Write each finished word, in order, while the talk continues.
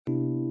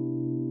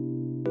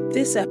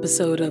This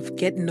episode of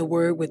Get in the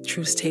Word with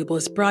Truth Table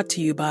is brought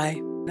to you by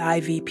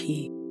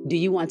IVP. Do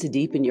you want to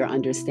deepen your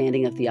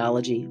understanding of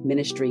theology,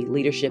 ministry,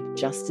 leadership,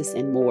 justice,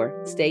 and more?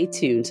 Stay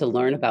tuned to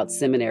learn about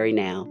Seminary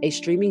Now, a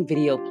streaming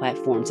video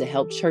platform to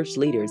help church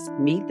leaders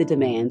meet the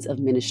demands of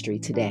ministry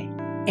today.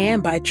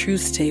 And by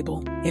Truth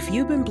Table. If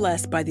you've been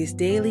blessed by these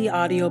daily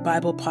audio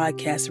Bible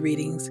podcast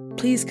readings,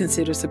 please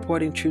consider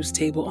supporting Truth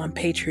Table on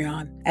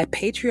Patreon at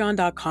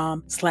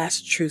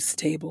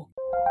patreon.com/truthstable.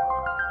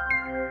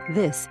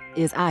 This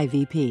is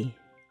IVP.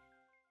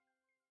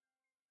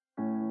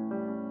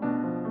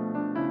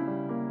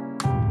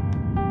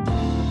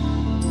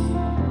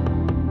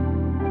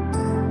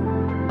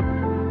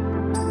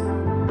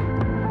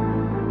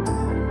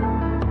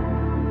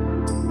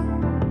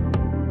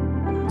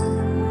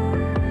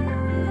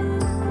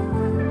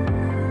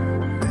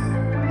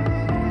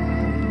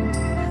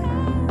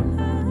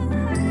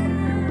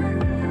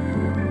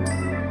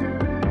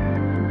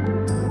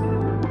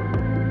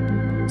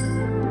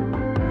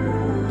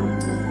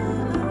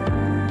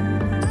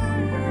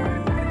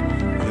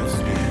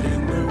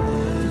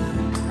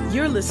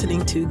 You're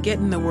listening to Get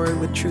in the Word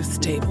with Truth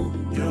Table.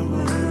 Your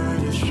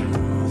word is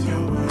truth,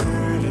 your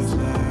word is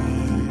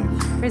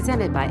life.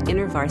 Presented by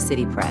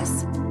InterVarsity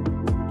Press.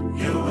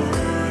 Your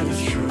word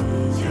is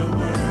truth, your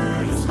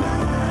word is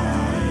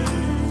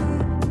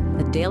life.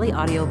 A daily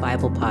audio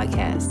Bible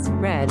podcast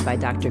read by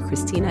Dr.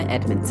 Christina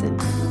Edmondson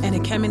And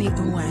Ekemini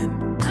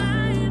Uwan.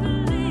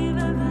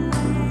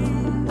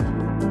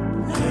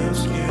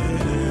 Let's get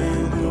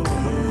in the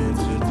word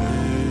today.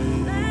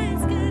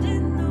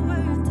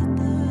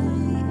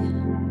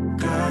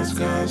 God's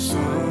got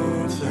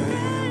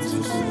something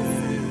to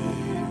say.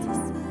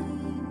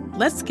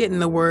 Let's get in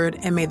the Word,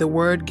 and may the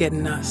Word get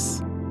in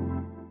us.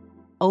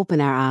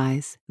 Open our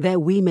eyes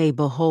that we may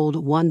behold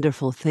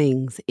wonderful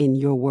things in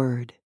your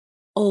word.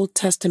 Old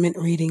Testament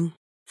reading,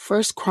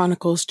 1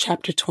 Chronicles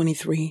chapter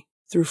 23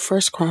 through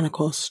 1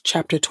 Chronicles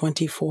chapter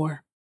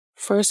 24.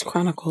 1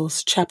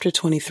 Chronicles chapter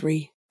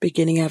 23,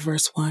 beginning at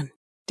verse 1.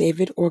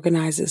 David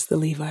organizes the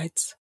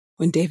Levites.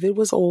 When David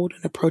was old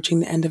and approaching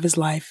the end of his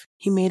life,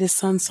 he made his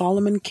son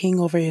Solomon king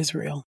over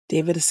Israel.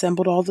 David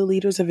assembled all the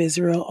leaders of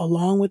Israel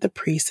along with the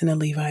priests and the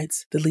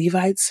Levites. The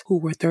Levites, who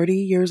were 30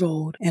 years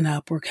old and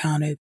up, were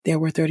counted. There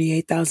were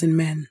 38,000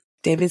 men.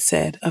 David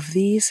said, "Of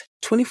these,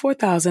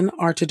 24,000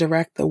 are to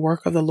direct the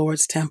work of the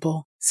Lord's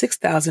temple,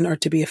 6,000 are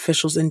to be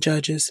officials and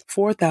judges,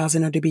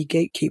 4,000 are to be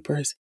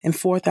gatekeepers, and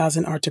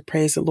 4,000 are to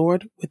praise the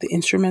Lord with the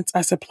instruments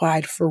I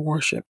supplied for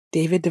worship."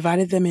 David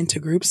divided them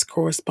into groups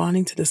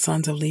corresponding to the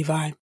sons of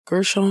Levi: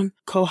 Gershon,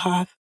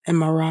 Kohath, and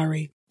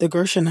Merari. The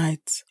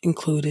Gershonites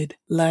included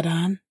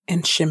Ladan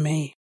and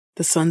Shimei.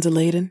 The sons of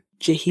Ladan,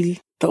 Jehiel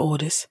the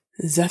oldest,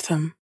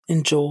 Zetham,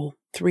 and Joel,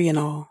 3 in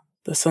all.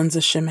 The sons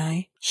of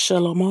Shimei,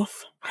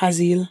 Shelomoth,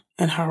 Hazil,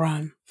 and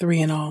Haran,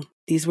 3 in all.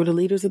 These were the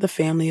leaders of the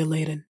family of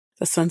Ladan.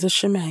 The sons of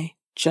Shimei,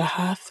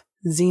 Jahath,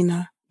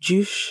 Zena,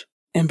 Jush,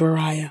 and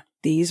Beriah.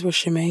 These were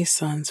Shimei's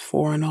sons,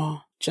 4 in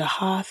all.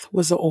 Jahath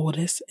was the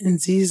oldest, and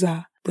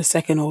Ziza the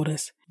second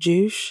oldest.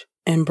 Jush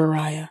and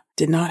Beriah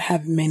did not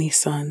have many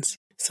sons,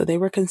 so they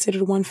were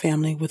considered one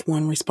family with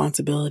one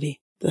responsibility.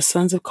 The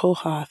sons of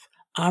Kohath,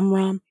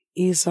 Amram,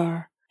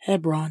 Izhar,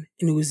 Hebron,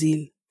 and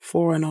Uzziel,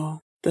 4 in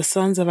all. The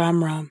sons of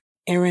Amram,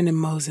 Aaron and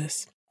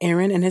Moses.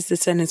 Aaron and his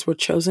descendants were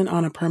chosen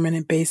on a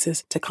permanent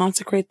basis to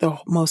consecrate the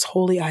most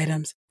holy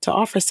items, to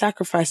offer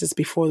sacrifices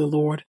before the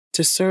Lord,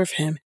 to serve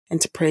him, and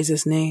to praise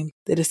his name.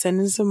 The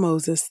descendants of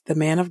Moses, the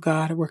man of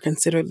God, were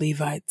considered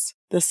Levites.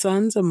 The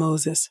sons of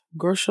Moses,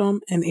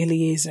 Gershom and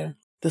Eleazar.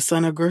 The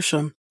son of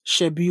Gershom,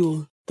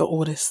 Shebuel, the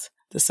oldest.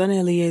 The son of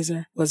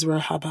Eleazar was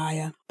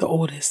Rehabiah, the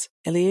oldest.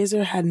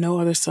 Eleazar had no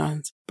other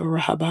sons, but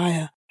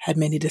Rehabiah had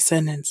many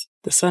descendants.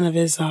 The son of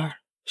Izhar,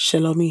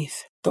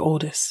 Shelomith, the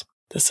oldest.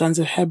 The sons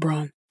of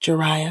Hebron,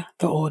 Jeriah,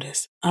 the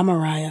oldest.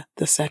 Amariah,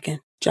 the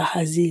second.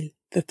 Jahaziel,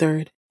 the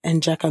third.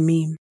 And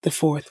Jachamim, the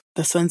fourth.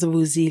 The sons of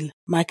Uzziel,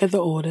 Micah, the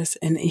oldest,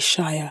 and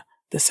Ishiah,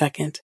 the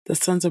second. The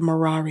sons of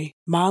Merari,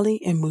 Mali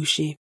and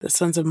Mushi. The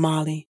sons of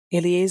Mali,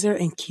 Eleazar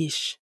and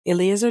Kish.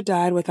 Eleazar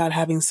died without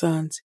having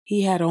sons.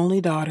 He had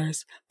only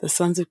daughters. The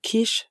sons of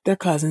Kish, their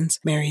cousins,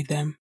 married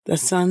them. The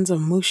sons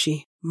of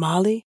Mushi,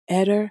 Mali,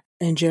 Eder,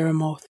 and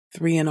Jeremoth,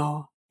 3 in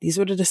all. These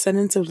were the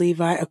descendants of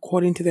Levi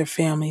according to their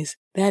families,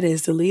 that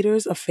is, the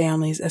leaders of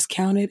families as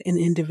counted and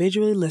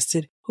individually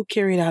listed who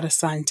carried out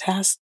assigned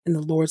tasks in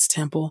the Lord's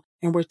temple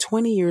and were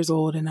 20 years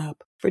old and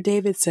up. For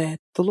David said,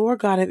 "The Lord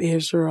God of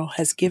Israel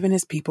has given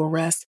his people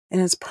rest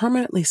and is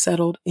permanently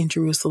settled in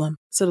Jerusalem,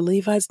 so the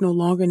Levites no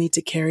longer need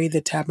to carry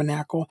the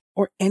tabernacle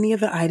or any of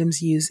the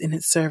items used in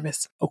its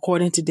service."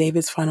 According to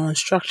David's final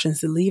instructions,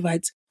 the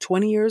Levites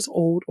 20 years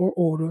old or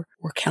older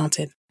were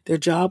counted. Their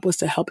job was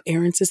to help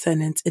Aaron's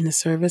descendants in the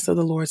service of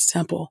the Lord's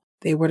temple.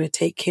 They were to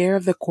take care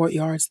of the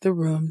courtyards, the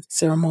rooms,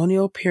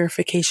 ceremonial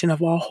purification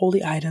of all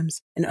holy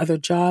items, and other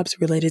jobs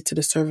related to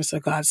the service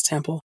of God's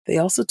temple. They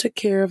also took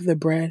care of the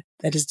bread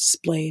that is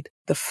displayed,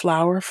 the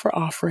flour for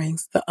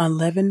offerings, the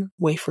unleavened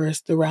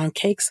wafers, the round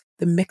cakes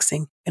the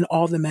mixing, and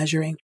all the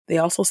measuring. They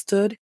also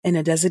stood in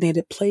a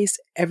designated place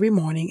every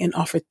morning and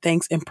offered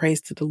thanks and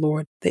praise to the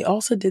Lord. They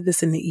also did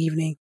this in the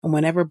evening, and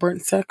whenever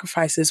burnt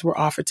sacrifices were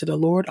offered to the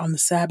Lord on the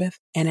Sabbath,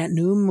 and at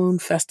new moon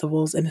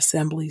festivals and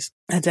assemblies.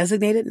 A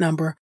designated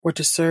number were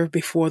to serve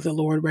before the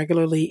Lord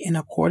regularly in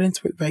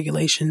accordance with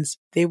regulations.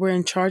 They were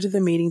in charge of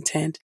the meeting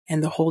tent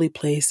and the holy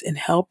place and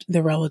helped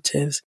their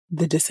relatives,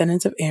 the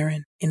descendants of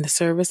Aaron, in the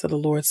service of the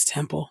Lord's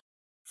temple.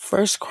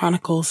 1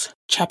 Chronicles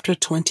chapter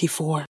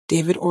 24.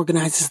 David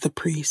organizes the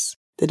priests.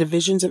 The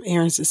divisions of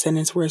Aaron's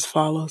descendants were as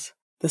follows.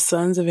 The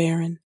sons of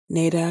Aaron,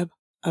 Nadab,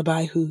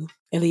 Abihu,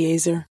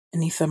 Eleazar,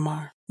 and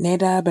Ithamar.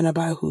 Nadab and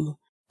Abihu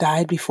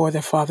died before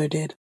their father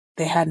did.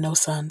 They had no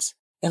sons.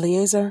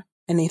 Eleazar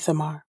and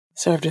Ithamar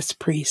served as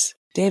priests.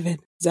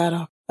 David,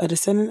 Zadok, a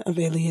descendant of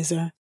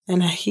Eleazar,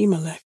 and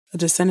Ahimelech, a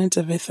descendant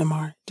of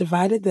Ithamar,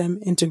 divided them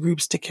into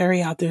groups to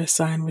carry out their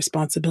assigned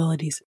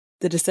responsibilities.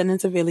 The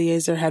descendants of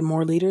Eleazar had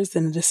more leaders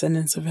than the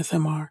descendants of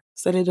Ithamar,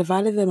 so they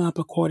divided them up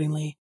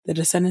accordingly. The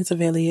descendants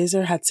of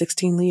Eleazar had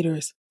 16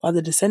 leaders, while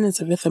the descendants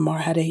of Ithamar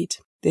had 8.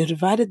 They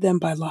divided them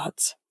by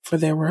lots, for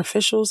there were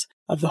officials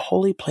of the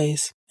holy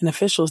place and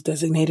officials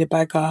designated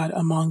by God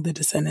among the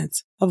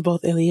descendants of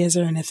both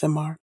Eleazar and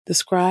Ithamar. The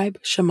scribe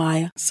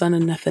Shemaiah, son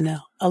of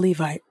Nethanel, a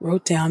Levite,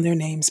 wrote down their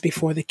names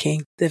before the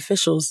king. The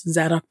officials,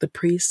 Zadok the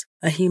priest,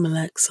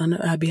 Ahimelech, son of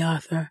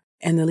Abiathar,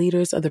 and the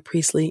leaders of the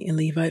priestly and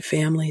Levite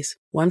families.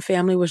 One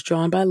family was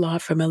drawn by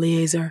lot from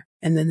Eleazar,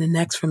 and then the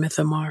next from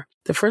Ithamar.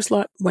 The first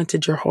lot went to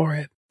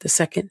Jehoram, the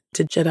second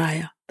to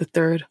Jediah, the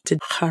third to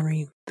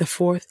Harim, the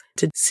fourth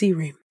to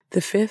Serim,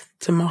 the fifth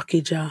to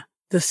Malchijah,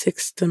 the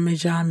sixth to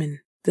Mijamin,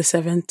 the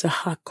seventh to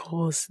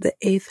Hakoz, the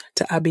eighth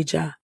to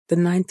Abijah, the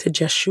ninth to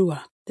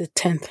Jeshua, the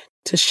 10th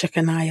to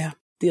Shechaniah,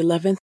 the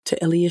 11th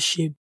to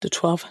Eliashib, the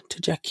 12th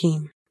to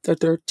Jakim, the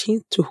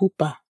 13th to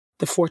Huppah,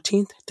 the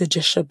 14th to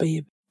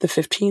Jeshabib, the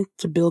 15th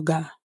to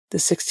Bilgah, the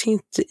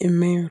 16th to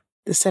Immer,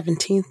 the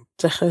 17th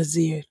to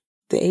Chazir,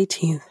 the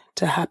 18th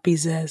to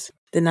Hapizez,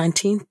 the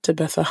 19th to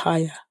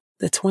Bethahiah,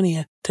 the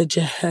 20th to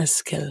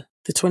Jehezkel,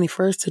 the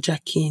 21st to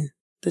Jakin,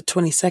 the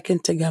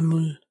 22nd to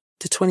Gamul,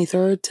 the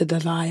 23rd to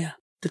Deliah,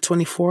 the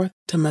 24th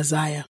to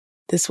Maziah.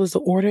 This was the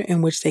order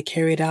in which they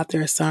carried out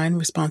their assigned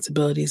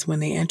responsibilities when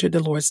they entered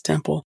the Lord's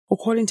temple,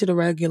 according to the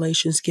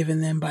regulations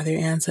given them by their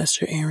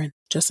ancestor Aaron,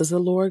 just as the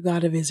Lord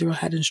God of Israel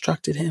had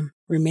instructed him.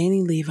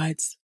 Remaining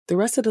Levites. The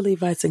rest of the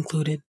Levites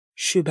included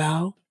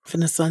Shubal from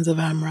the sons of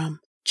Amram,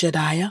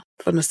 Jediah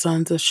from the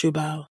sons of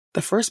Shubal,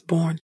 the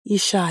firstborn,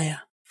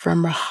 Ishiah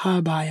from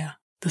Rehabiah,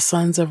 the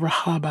sons of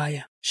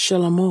Rehabiah,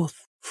 Shelomoth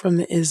from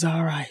the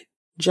Izarite,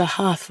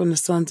 Jahath from the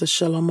sons of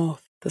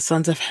Shelomoth, the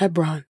sons of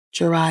Hebron,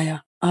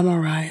 Jeriah,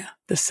 Amariah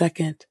the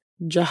second,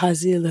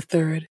 Jahaziel the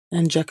third,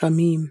 and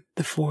Jechamim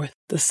the fourth,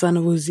 the son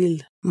of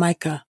Uzziel,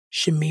 Micah,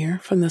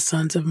 Shemir from the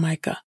sons of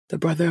Micah, the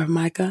brother of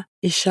Micah,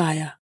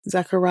 Ishiah,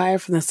 Zechariah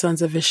from the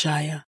sons of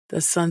Ishiah,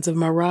 the sons of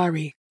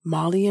Merari,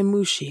 Mali and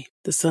Mushi,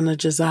 the son of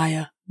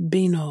Josiah,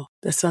 Beno,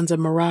 the sons of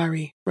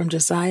Merari, from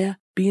Josiah,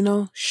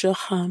 Beno,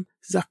 Shoham,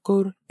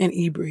 Zakur, and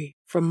Ibri,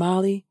 from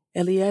Mali,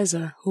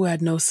 Eleazar, who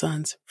had no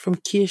sons, from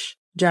Kish,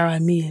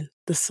 Jeramiel,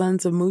 the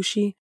sons of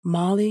Mushi,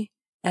 Mali,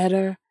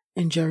 Eder,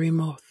 and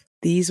Jerimoth.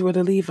 These were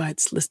the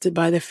Levites listed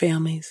by their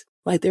families.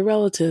 Like their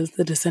relatives,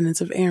 the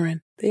descendants of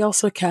Aaron, they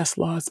also cast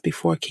lots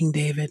before King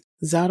David.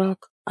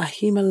 Zadok,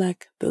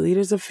 Ahimelech, the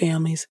leaders of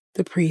families,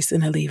 the priests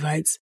and the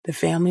Levites, the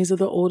families of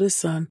the oldest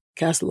son,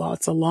 cast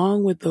lots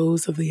along with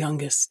those of the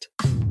youngest.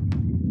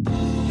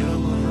 Your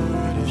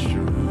word is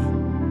true.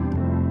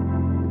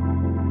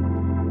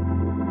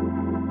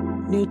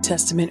 New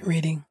Testament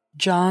reading.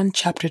 John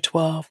chapter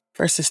 12,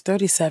 verses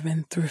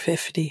 37 through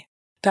 50.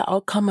 The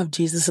outcome of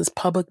Jesus'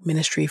 public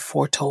ministry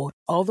foretold.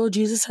 Although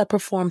Jesus had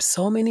performed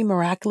so many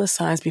miraculous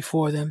signs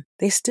before them,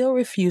 they still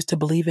refused to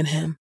believe in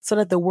him, so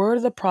that the word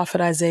of the prophet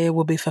Isaiah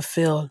will be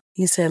fulfilled.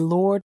 He said,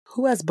 Lord,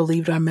 who has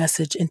believed our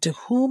message, and to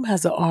whom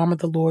has the arm of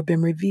the Lord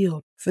been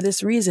revealed? For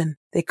this reason,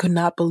 they could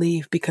not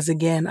believe, because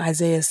again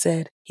Isaiah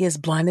said, He has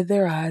blinded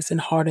their eyes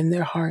and hardened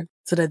their heart,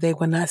 so that they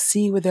will not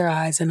see with their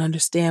eyes and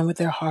understand with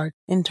their heart,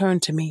 and turn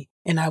to me,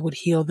 and I would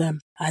heal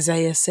them.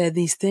 Isaiah said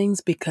these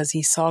things because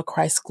he saw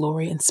Christ's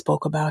glory and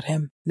spoke about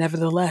him.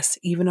 Nevertheless,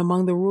 even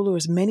among the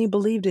rulers, many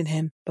believed in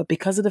him, but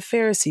because of the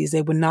Pharisees,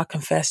 they would not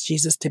confess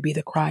Jesus to be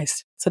the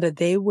Christ, so that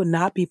they would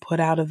not be put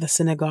out of the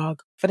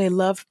synagogue, for they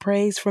loved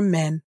praise from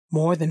men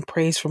more than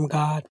praise from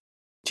God.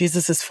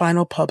 Jesus'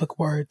 final public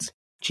words.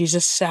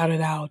 Jesus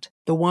shouted out,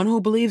 The one who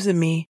believes in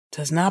me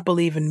does not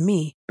believe in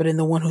me, but in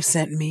the one who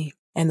sent me.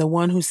 And the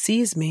one who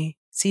sees me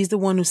sees the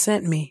one who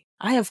sent me.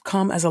 I have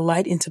come as a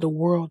light into the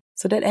world,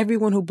 so that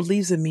everyone who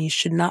believes in me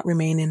should not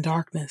remain in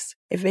darkness.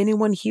 If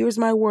anyone hears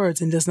my words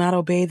and does not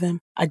obey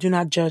them, I do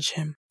not judge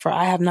him. For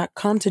I have not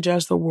come to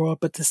judge the world,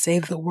 but to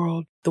save the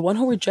world. The one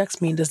who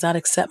rejects me does not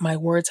accept my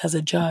words as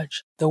a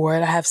judge. The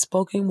word I have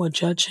spoken will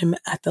judge him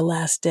at the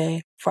last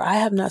day. For I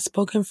have not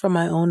spoken from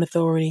my own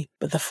authority,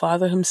 but the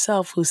Father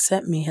himself who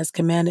sent me has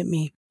commanded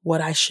me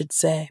what I should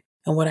say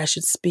and what I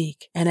should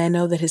speak. And I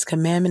know that his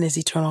commandment is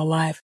eternal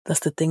life. Thus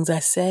the things I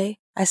say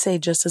I say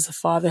just as the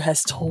Father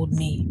has told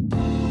me.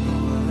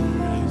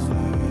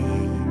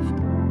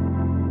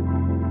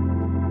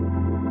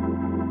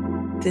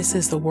 This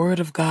is the word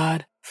of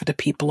God for the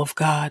people of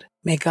God.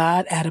 May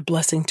God add a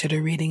blessing to the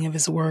reading of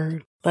his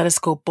word. Let us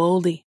go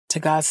boldly to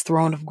God's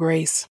throne of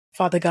grace.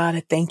 Father God,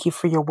 I thank you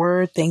for your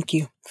word. Thank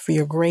you for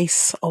your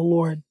grace, oh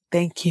Lord.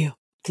 Thank you.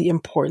 The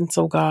importance,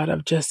 oh God,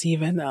 of just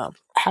even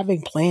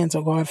having plans,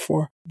 oh God,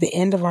 for the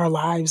end of our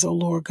lives, oh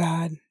Lord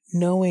God.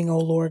 Knowing, oh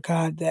Lord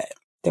God, that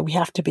we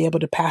have to be able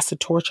to pass the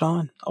torch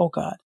on, oh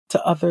God,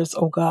 to others,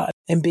 oh God,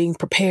 and being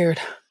prepared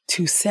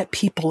to set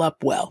people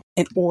up well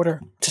in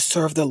order to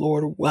serve the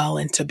Lord well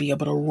and to be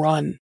able to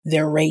run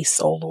their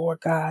race, oh Lord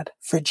God,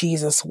 for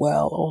Jesus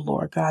well, oh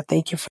Lord God.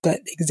 Thank you for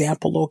that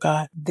example, oh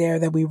God, there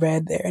that we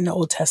read there in the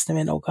Old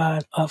Testament, oh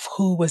God, of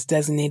who was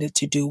designated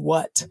to do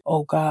what,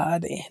 oh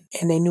God,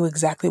 and they knew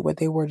exactly what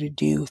they were to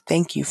do.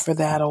 Thank you for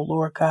that, oh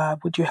Lord God.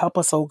 Would you help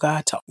us, oh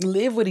God, to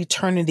live with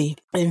eternity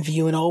in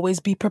view and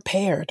always be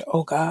prepared,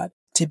 oh God,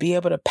 to be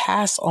able to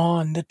pass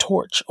on the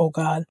torch, oh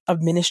God,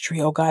 of ministry,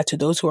 oh God, to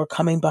those who are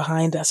coming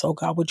behind us, oh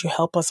God. Would you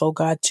help us, oh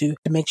God, to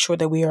make sure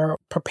that we are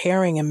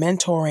preparing and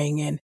mentoring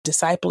and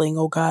discipling,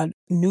 oh God,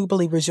 new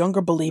believers,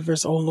 younger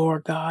believers, oh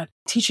Lord God,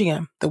 teaching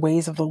them the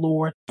ways of the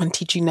Lord and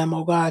teaching them,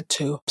 oh God,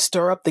 to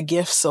stir up the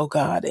gifts, oh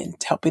God, and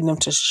helping them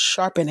to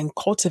sharpen and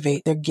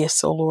cultivate their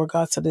gifts, oh Lord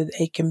God, so that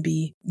they can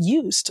be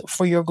used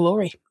for your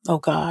glory, oh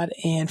God,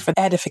 and for the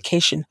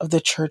edification of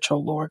the church, oh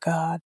Lord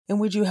God. And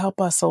would you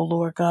help us, oh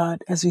Lord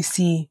God, as we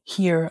see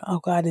here, oh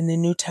God, in the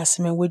New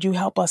Testament, would you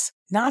help us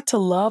not to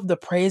love the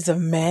praise of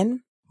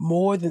men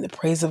more than the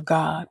praise of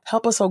God?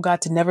 Help us, oh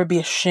God, to never be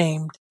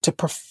ashamed to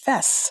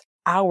profess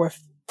our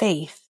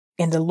faith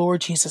in the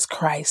Lord Jesus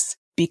Christ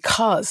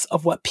because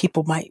of what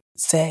people might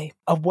say,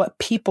 of what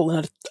people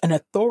in an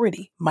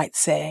authority might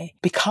say,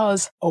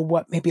 because of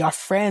what maybe our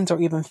friends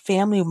or even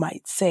family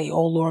might say.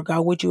 Oh Lord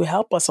God, would you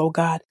help us, oh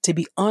God, to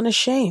be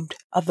unashamed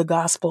of the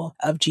gospel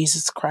of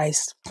Jesus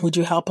Christ? Would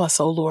you help us,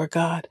 oh Lord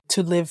God,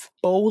 to live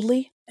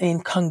boldly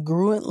and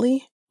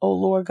congruently, oh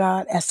Lord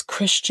God, as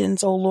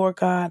Christians, oh Lord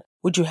God?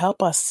 Would you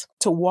help us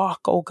to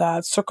walk, oh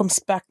God,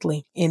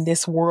 circumspectly in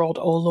this world,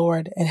 oh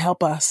Lord, and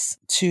help us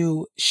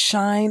to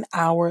shine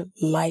our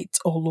light,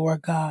 oh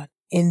Lord God,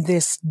 in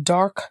this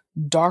dark,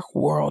 dark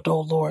world,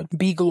 oh Lord.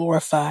 Be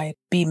glorified,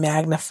 be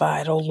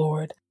magnified, oh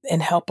Lord,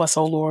 and help us,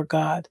 oh Lord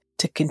God,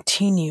 to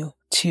continue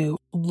to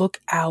look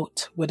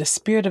out with a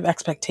spirit of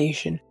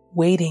expectation,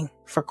 waiting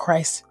for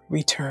Christ's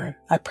return.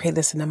 I pray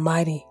this in the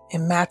mighty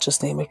and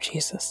matchless name of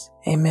Jesus.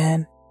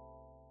 Amen.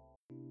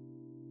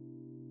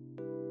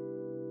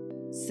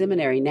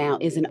 Seminary Now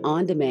is an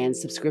on-demand,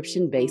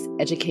 subscription-based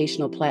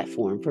educational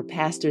platform for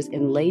pastors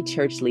and lay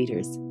church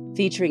leaders,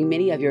 featuring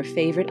many of your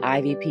favorite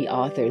IVP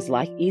authors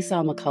like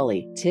Esau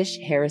McCulley, Tish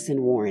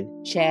Harrison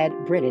Warren, Chad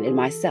Britton, and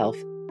myself,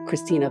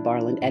 Christina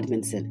Barland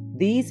Edmondson.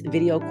 These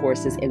video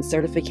courses and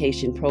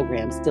certification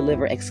programs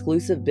deliver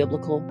exclusive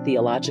biblical,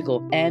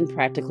 theological, and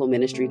practical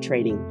ministry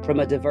training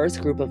from a diverse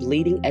group of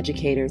leading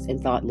educators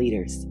and thought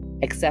leaders.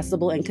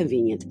 Accessible and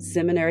convenient,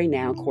 Seminary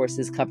Now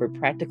courses cover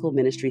practical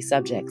ministry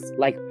subjects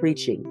like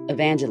preaching,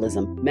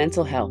 evangelism,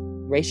 mental health,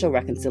 racial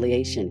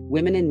reconciliation,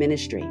 women in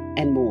ministry,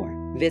 and more.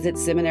 Visit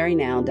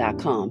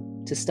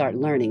seminarynow.com to start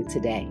learning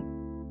today.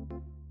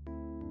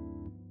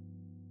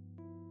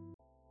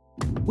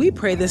 We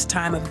pray this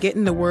time of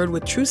Getting the Word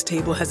with Truth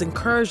Table has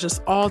encouraged us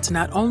all to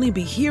not only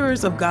be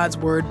hearers of God's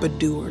Word, but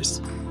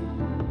doers.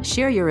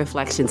 Share your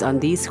reflections on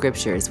these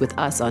scriptures with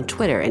us on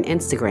Twitter and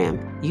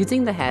Instagram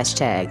using the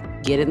hashtag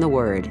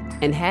 #GetInTheWord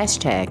and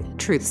hashtag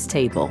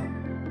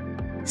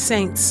 #TruthsTable.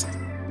 Saints,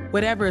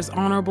 whatever is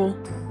honorable,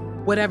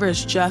 whatever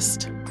is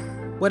just,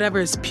 whatever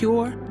is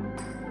pure,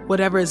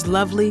 whatever is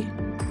lovely,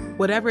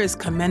 whatever is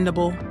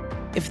commendable,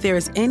 if there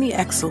is any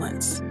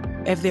excellence,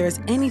 if there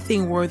is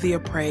anything worthy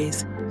of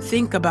praise,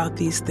 think about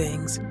these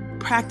things,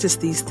 practice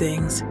these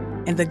things,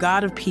 and the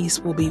God of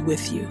peace will be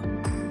with you.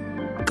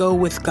 Go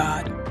with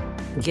God.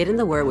 Get in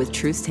the Word with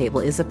Truth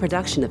Table is a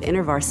production of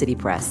InterVarsity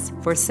Press.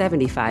 For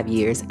 75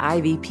 years,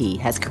 IVP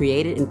has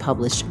created and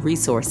published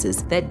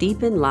resources that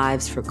deepen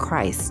lives for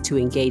Christ to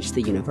engage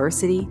the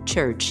university,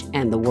 church,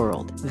 and the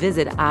world.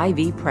 Visit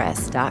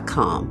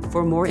ivpress.com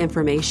for more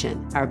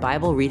information. Our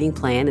Bible reading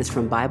plan is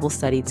from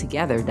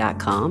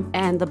BibleStudyTogether.com,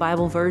 and the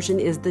Bible version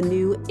is the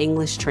New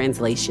English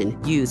translation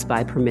used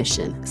by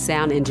permission.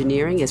 Sound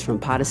engineering is from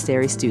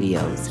Podastery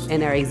Studios,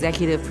 and our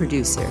executive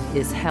producer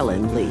is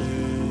Helen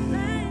Lee.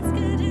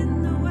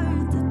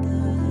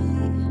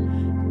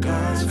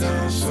 God's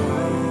got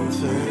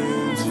something